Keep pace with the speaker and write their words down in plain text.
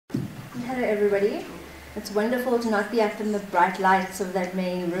Hello everybody. It's wonderful to not be up in the bright lights of that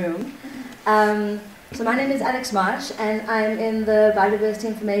main room. So my name is Alex Marsh and I'm in the Biodiversity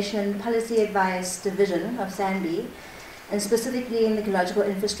Information and Policy Advice Division of SANBI, and specifically in the Ecological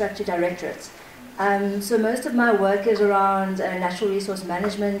Infrastructure Directorate. So most of my work is around natural resource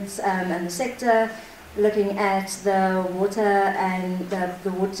management and the sector, looking at the water and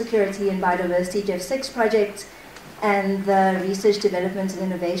the water security and biodiversity GEF6 project, and the research, development, and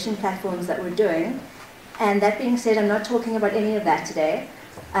innovation platforms that we're doing. And that being said, I'm not talking about any of that today.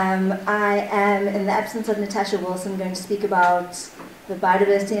 I am, in the absence of Natasha Wilson, going to speak about the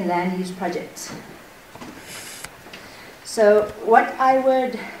Biodiversity and Land Use Project. So what I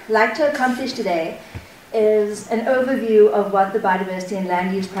would like to accomplish today is an overview of what the Biodiversity and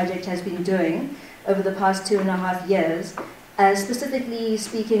Land Use Project has been doing over the past 2.5 years, specifically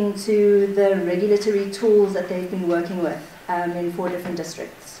speaking to the regulatory tools that they've been working with in 4 different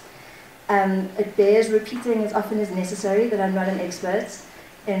districts. It bears repeating as often as necessary that I'm not an expert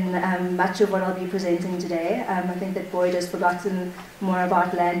in much of what I'll be presenting today. I think that Boyd has forgotten more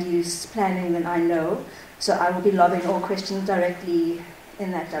about land use planning than I know, so I will be lobbing all questions directly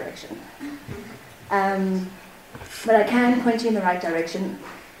in that direction. But I can point you in the right direction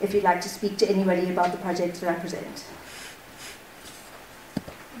if you'd like to speak to anybody about the project that I present.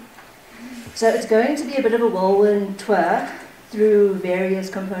 So it's going to be a bit of a whirlwind tour through various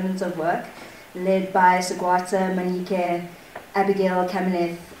components of work, led by Sagwata, Manike, Abigail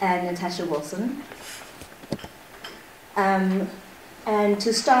Kameneth, and Natasha Wilson. And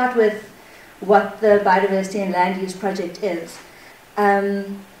to start with what the Biodiversity and Land Use Project is.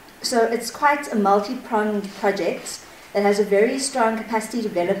 So it's quite a multi-pronged project that has a very strong capacity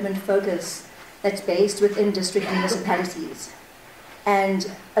development focus that's based within district municipalities. And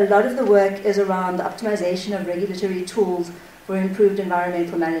a lot of the work is around the optimization of regulatory tools for improved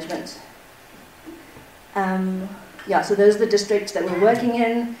environmental management. So those are the districts that we're working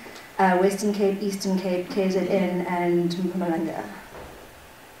in: Western Cape, Eastern Cape, KZN, and Mpumalanga.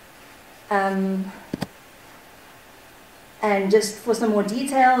 And just for some more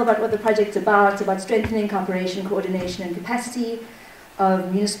detail about what the project's about, it's about strengthening cooperation, coordination, and capacity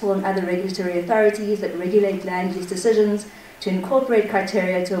of municipal and other regulatory authorities that regulate land use decisions, to incorporate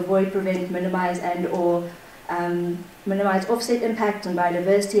criteria to avoid, prevent, minimize, and/or minimize offset impact on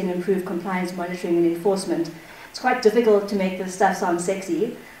biodiversity, and improve compliance monitoring and enforcement. It's quite difficult to make this stuff sound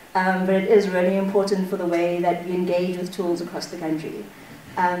sexy, but it is really important for the way that we engage with tools across the country.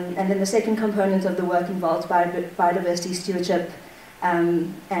 And then the second component of the work involves biodiversity stewardship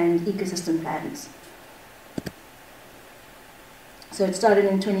and ecosystem plans. So it started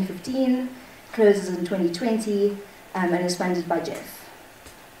in 2015, closes in 2020, and is funded by GEF.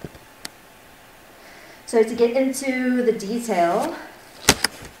 So to get into the detail,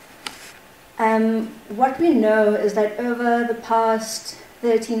 what we know is that over the past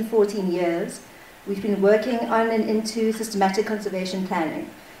 13, 14 years, we've been working on and into systematic conservation planning.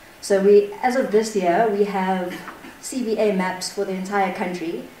 So as of this year, we have CBA maps for the entire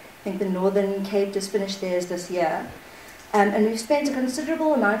country. I think the Northern Cape just finished theirs this year. And we've spent a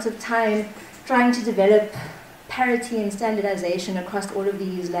considerable amount of time trying to develop parity and standardization across all of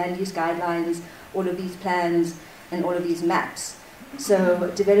these land use guidelines, all of these plans, and all of these maps.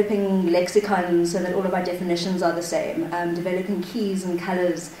 So developing lexicons so that all of our definitions are the same, developing keys and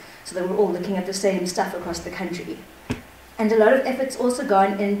colors so that we're all looking at the same stuff across the country. And a lot of effort's also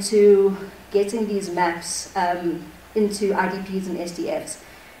gone into getting these maps into IDPs and SDFs.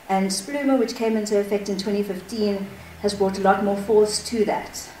 And SPLUMA, which came into effect in 2015, has brought a lot more force to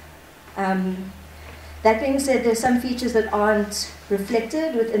that. That being said, there's some features that aren't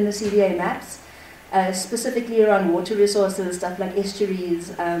reflected within the CBA maps, specifically around water resources, stuff like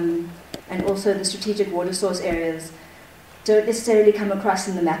estuaries, and also the strategic water source areas don't necessarily come across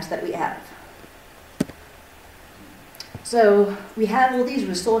in the maps that we have. So we have all these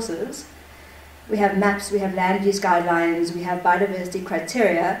resources. We have maps, we have land use guidelines, we have biodiversity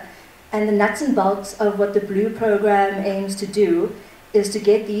criteria, and the nuts and bolts of what the Blue program aims to do is to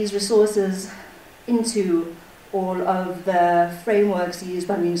get these resources into all of the frameworks used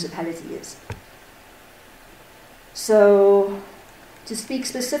by municipalities. So to speak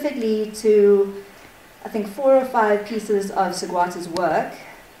specifically to, I think, 4 or 5 pieces of Sagwata's work,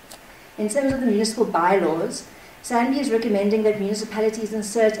 in terms of the municipal bylaws, SANBI is recommending that municipalities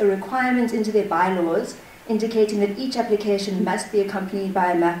insert a requirement into their bylaws indicating that each application must be accompanied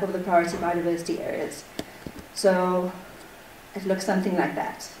by a map of the priority biodiversity areas. So it looks something like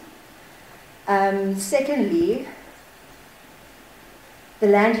that. Secondly, the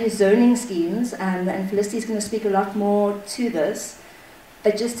land use zoning schemes, and Felicity's going to speak a lot more to this,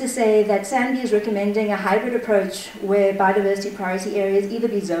 But just to say that SANBI is recommending a hybrid approach where biodiversity priority areas either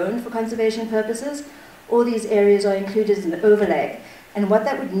be zoned for conservation purposes or these areas are included in the overlay. And what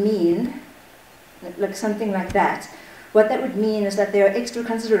that would mean, it looks something like that. What that would mean is that there are extra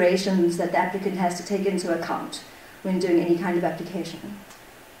considerations that the applicant has to take into account when doing any kind of application.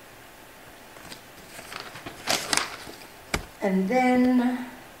 And then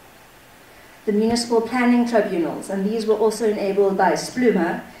the municipal planning tribunals, and these were also enabled by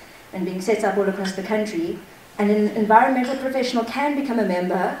SPLUMA and being set up all across the country. And an environmental professional can become a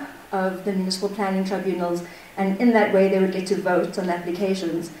member of the municipal planning tribunals, and in that way they would get to vote on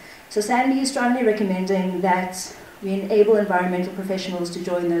applications. So SANBI is strongly recommending that we enable environmental professionals to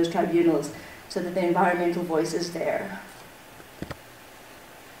join those tribunals so that the environmental voice is there.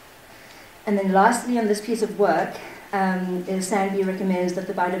 And then lastly on this piece of work, is SANBI recommends that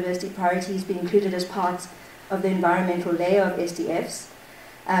the biodiversity priorities be included as part of the environmental layer of SDFs,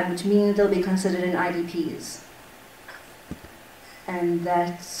 which means they'll be considered in IDPs. And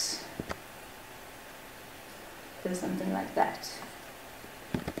that is something like that.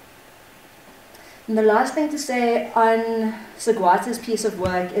 And the last thing to say on Sagwata's piece of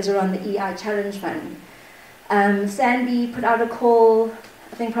work is around the EI Challenge Fund. SANBI put out a call,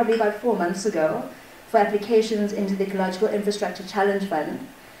 I think probably about 4 months ago, for applications into the Ecological Infrastructure Challenge Fund.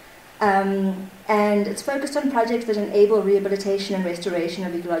 And it's focused on projects that enable rehabilitation and restoration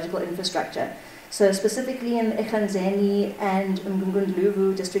of ecological infrastructure. So specifically in the eHlanzeni and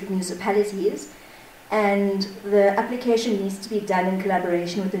Mngungundlovu district municipalities. And the application needs to be done in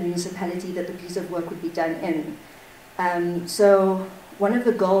collaboration with the municipality that the piece of work would be done in. So one of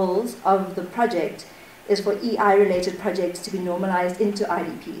the goals of the project is for EI-related projects to be normalized into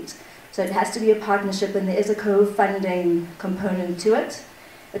IDPs. So it has to be a partnership, and there is a co-funding component to it.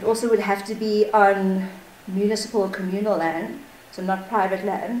 It also would have to be on municipal or communal land, so not private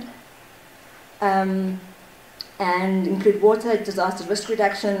land, and include water, disaster risk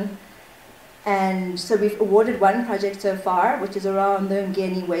reduction. And so we've awarded one project so far, which is around the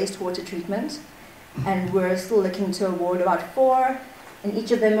Ngeni wastewater treatment, and we're still looking to award about 4, and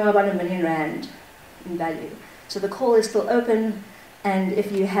each of them are about R1 million in value. So the call is still open, and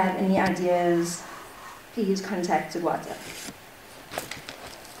if you have any ideas, please contact Sagwata.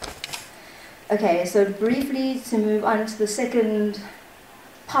 Okay, so briefly to move on to the second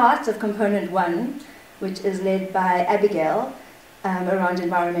part of component 1, which is led by Abigail around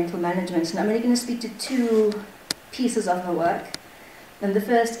environmental management. And I'm only going to speak to 2 pieces of her work. And the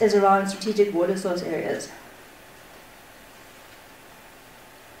first is around strategic water source areas.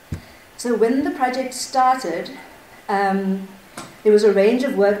 So when the project started, there was a range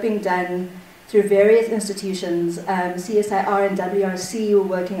of work being done through various institutions. CSIR and WRC were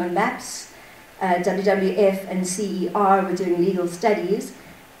working on maps. WWF and CER were doing legal studies.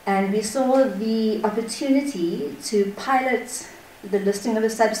 And we saw the opportunity to pilot the listing of a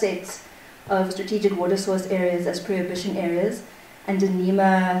subset of strategic water source areas as prohibition areas under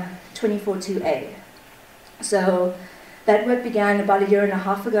NEMA 242A. So that work began about 1.5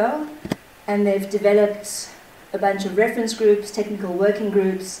 years ago, and they've developed a bunch of reference groups, technical working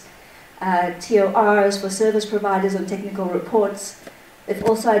groups, TORs for service providers on technical reports. They've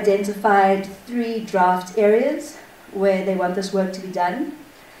also identified 3 draft areas where they want this work to be done.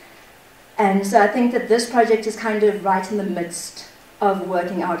 And so I think that this project is kind of right in the midst of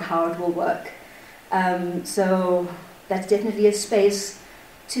working out how it will work. So that's definitely a space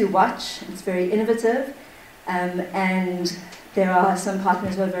to watch. It's very innovative, and there are some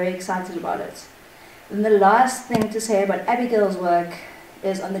partners who are very excited about it. And the last thing to say about Abigail's work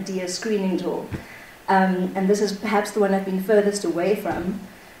is on the DS screening tool. And this is perhaps the one I've been furthest away from.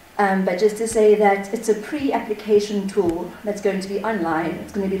 But just to say that it's a pre-application tool that's going to be online.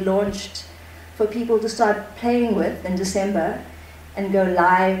 It's going to be launched for people to start playing with in December and go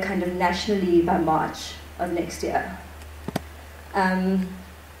live kind of nationally by March of next year.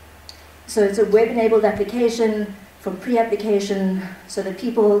 So it's a web-enabled application for pre-application so that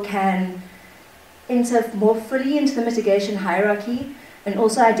people can enter more fully into the mitigation hierarchy and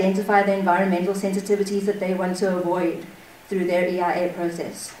also identify the environmental sensitivities that they want to avoid through their EIA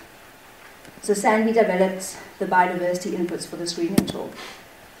process. So SANBI developed the biodiversity inputs for the screening tool.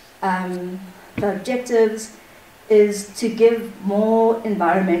 The objectives is to give more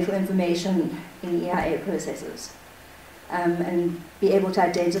environmental information in EIA processes and be able to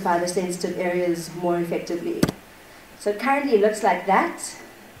identify the sensitive areas more effectively. So currently it looks like that.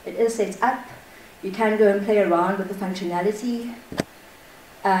 It is set up. You can go and play around with the functionality.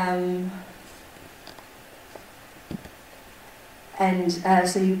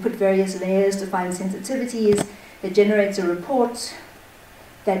 So you put various layers to find sensitivities. It generates a report,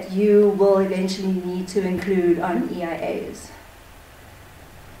 that you will eventually need to include on EIAs.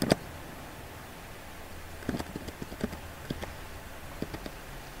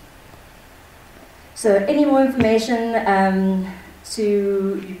 So any more information,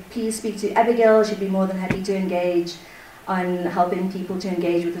 please speak to Abigail. She'd be more than happy to engage on helping people to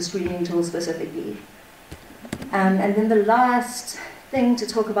engage with the screening tool specifically. And then the last thing to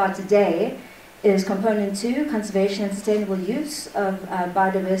talk about today is component 2, conservation and sustainable use of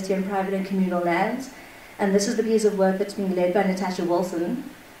biodiversity on private and communal lands. And this is the piece of work that's being led by Natasha Wilson,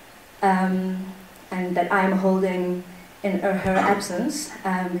 and that I'm holding in her absence,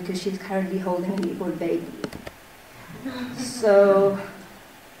 because she's currently holding a newborn baby. So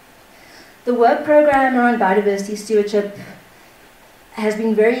the work program around biodiversity stewardship has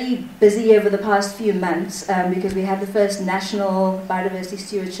been very busy over the past few months, because we had the first National Biodiversity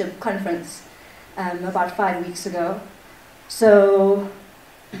Stewardship Conference about 5 weeks ago. So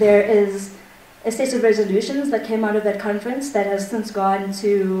there is a set of resolutions that came out of that conference that has since gone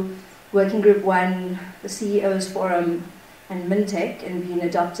to Working Group 1, the CEO's Forum, and MinTech, and been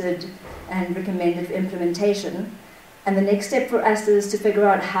adopted and recommended for implementation. And the next step for us is to figure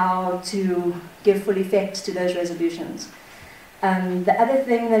out how to give full effect to those resolutions. The other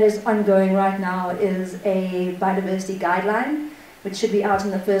thing that is ongoing right now is a biodiversity guideline, which should be out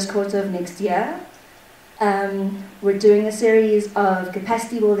in the first quarter of next year. We're doing a series of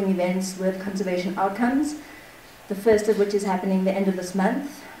capacity building events with conservation outcomes, the first of which is happening the end of this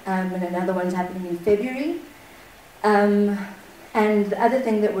month, and another one's happening in February. And the other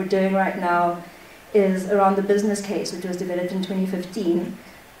thing that we're doing right now is around the business case, which was developed in 2015,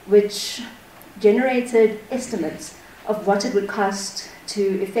 which generated estimates of what it would cost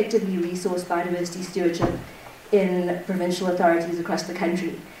to effectively resource biodiversity stewardship in provincial authorities across the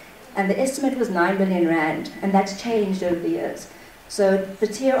country. And the estimate was 9 billion rand, and that's changed over the years. So the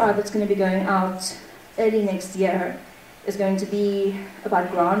TOR that's going to be going out early next year is going to be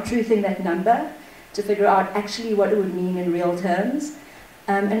about ground truthing that number to figure out actually what it would mean in real terms,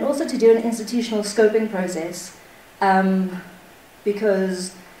 and also to do an institutional scoping process,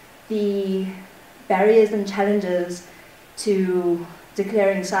 because the barriers and challenges to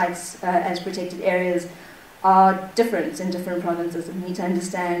declaring sites as protected areas are different in different provinces, and we need to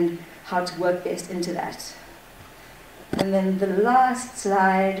understand how to work best into that. And then the last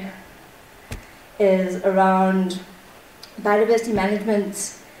slide is around biodiversity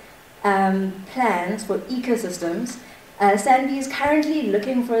management plans for ecosystems. SANBI is currently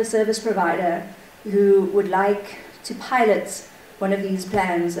looking for a service provider who would like to pilot one of these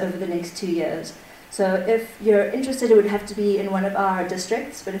plans over the next 2 years. So if you're interested, it would have to be in one of our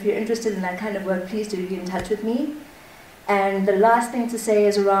districts, but if you're interested in that kind of work, please do get in touch with me. And the last thing to say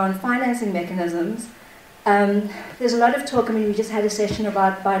is around financing mechanisms. There's a lot of talk, we just had a session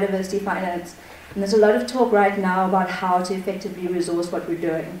about biodiversity finance, and there's a lot of talk right now about how to effectively resource what we're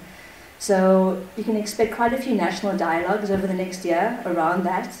doing. So you can expect quite a few national dialogues over the next year around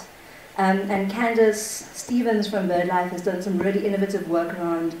that. And Candace Stevens from BirdLife has done some really innovative work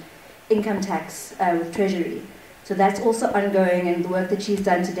around income tax with Treasury. So that's also ongoing, and the work that she's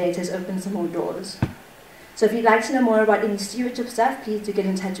done to date has opened some more doors. So if you'd like to know more about any stewardship stuff, please do get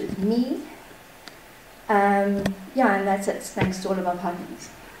in touch with me. Yeah, and that's it. Thanks to all of our partners.